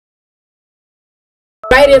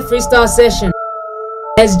Friday freestyle session.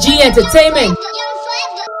 SG Entertainment.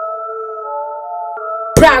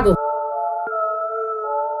 Brago.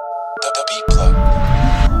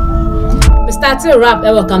 Me started rap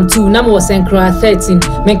welcome to na mo sen kra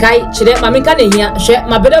 13. Me kai chire ma me ka ne hia hwe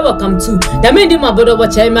ma bede welcome to. Da me ndi ma bodo wo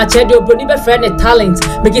che ma che de obroni be friend talent.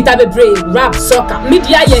 Me kita be brave rap soccer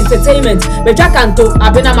media entertainment. Me twa kanto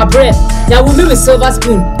abena ma breath. Ya wo me with silver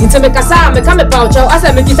spoon. Inte me kasa me ka me pouch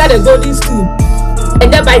asa me kita the golden stool.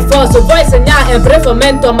 And then by force, so voice and ya and pray for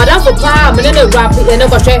mentor. Madam for power, me ne rap and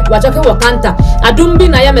never share. Watch okay wakanta. Adumbi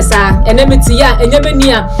na ya mesa, enemy ya,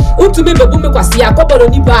 enyemenia. Untumi bebu me kwasia, kobo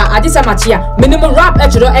ni ba. Adisa machia. Minimum rap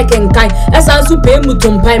echiro eken kai. Esansu pe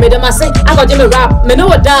mutumpai. Me dem say, I got me rap. Me no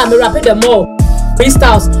da, me rap them all.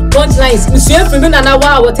 Freestyles, punchlines. Monsieur Free na na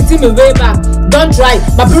wa what titi me way back. Don't try.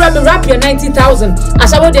 My bro me rap your 90,000.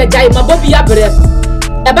 Asawo de jai, my bobby ya bre.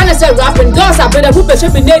 Ebana say rapping girls are better who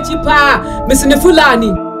bishop in nature pa missing the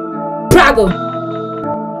fulani Brago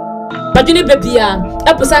Bajuni bebia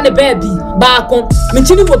episane baby baako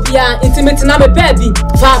minchini wobia intimate na me baby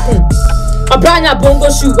faako Obranya bongo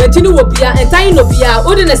shoe wentini wobia entai no bia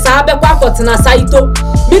odi ne saa be kwa akotena saito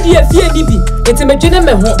media fie nibi intimate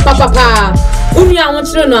me ho papa unu a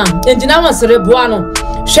wonchire no a engina wonsere boa no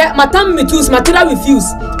hwe matam mitus material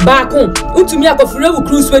refuse baako untumi akofure wu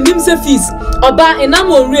cruise wenim se fees oba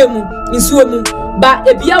enam onremu nsuo mu ba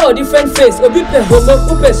ebia wo different face obi pe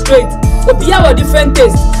homo upe straight obia wo different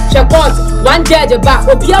taste she court one judge ba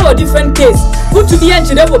obia wo different case untumi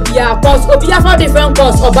enchire wo bia cause obia for different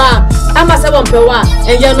cause oba ama se won pe wa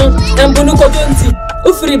enye no embunu kodonti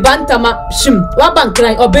ufiri bantama shim wa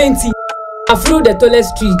bankran obenti through the tallest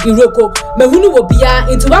street iroko mehunu wo bia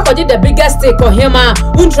into what the biggest stake or him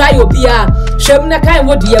won try wo bia sham na kan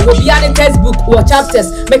wo dia wo bia ne textbook or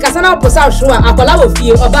chapters make asana posa show akola wo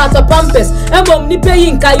fie about the pampers emom ni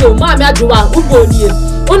pay nka yo ma me adwoa ubonie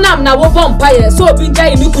unam na wo bompaye so obi nja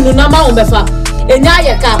inukunu na ma wo befa enya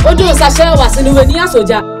ye ka odo sa share wase ni weni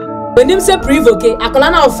asoja wenim se privoke akola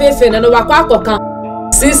na ofefe na no wakwa akoka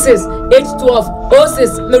 6 H12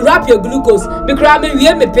 O6 me rap your glucose me cry me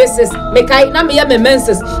wie me paces me kai na me ye me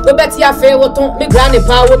menses obeti afa woton me grane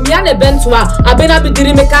pa wo me ane bentoa abena me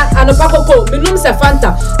diri me ka anopa koko me num se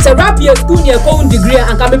fanta se rap your school near co degree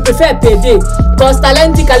and can me prefer payday cause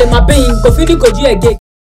talentically my pain ko fidi ko ji ege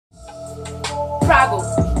Brago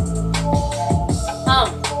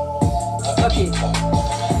okay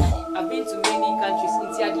I've been to many countries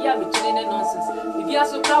into idea me chilling nonsense if you are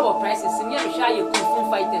so proud of prices in here me share your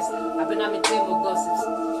fighters, I've been on the table gossips.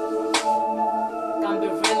 Can be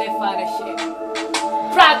really far the shit.